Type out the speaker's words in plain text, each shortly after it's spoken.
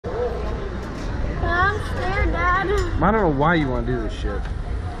I don't know why you want to do this shit.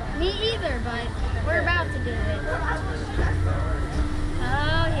 Me either, but we're about to do it.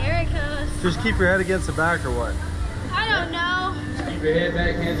 Oh, here it goes. Just keep your head against the back or what? I don't know. Keep your head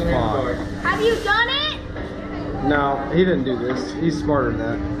back, hands on the handlebar. Have you done it? No, he didn't do this. He's smarter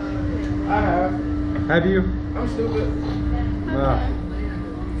than that. I have. Have you? I'm stupid.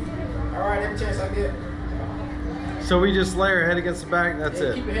 Alright, every chance I get. So we just lay our head against the back and that's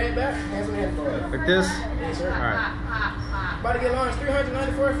it. Keep your head back, hands on the handlebar. Like this? Yes, sir. Alright. About to get launched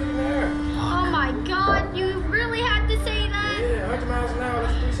 394 feet in the air. Oh my god, you really had to say that? Yeah, 100 miles an hour,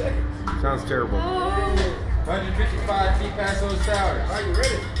 that's 3 seconds. Sounds terrible. Oh, 155 feet past those towers. Are you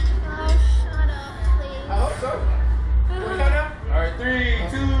ready? oh shut up, please. I hope so. You want to count out? Alright, 3,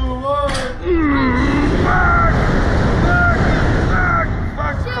 2, 1.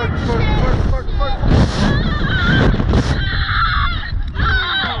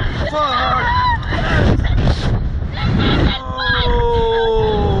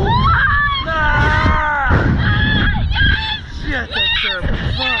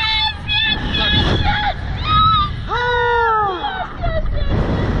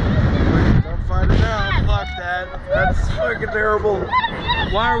 That's fucking terrible.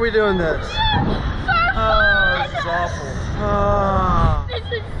 Why are we doing this? Oh, this is awful. Oh, This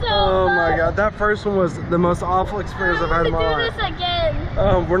is so oh my fun. god, that first one was the most awful experience I've had in my life. Do this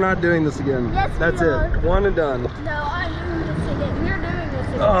again. We're not doing this again. Yes, we That's are. it. One and done. No, I'm doing this again. We're doing this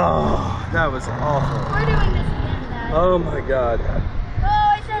again. Oh, that was awful. We're doing this again, Dad. Oh my god. Oh,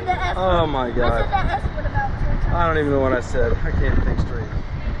 I said the S word. Oh my I god. said that S word about 4 times. I don't even know what I said. I can't think straight.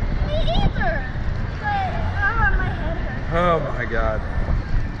 Me either. But my head hurts. Oh my god.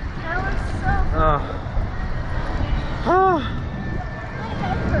 That was so Oh. My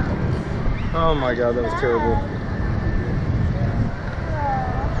head hurts. Oh my god, that was terrible.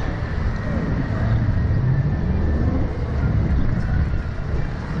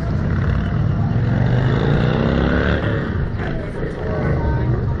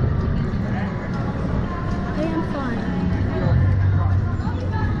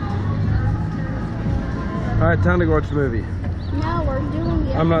 Alright, time to go watch the movie. No, we're doing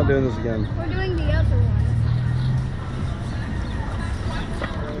the I'm not other doing this again. one. We're doing the other one.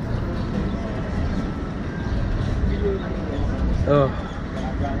 Oh.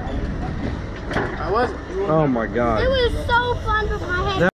 I wasn't. Oh my god. It was so fun with my head.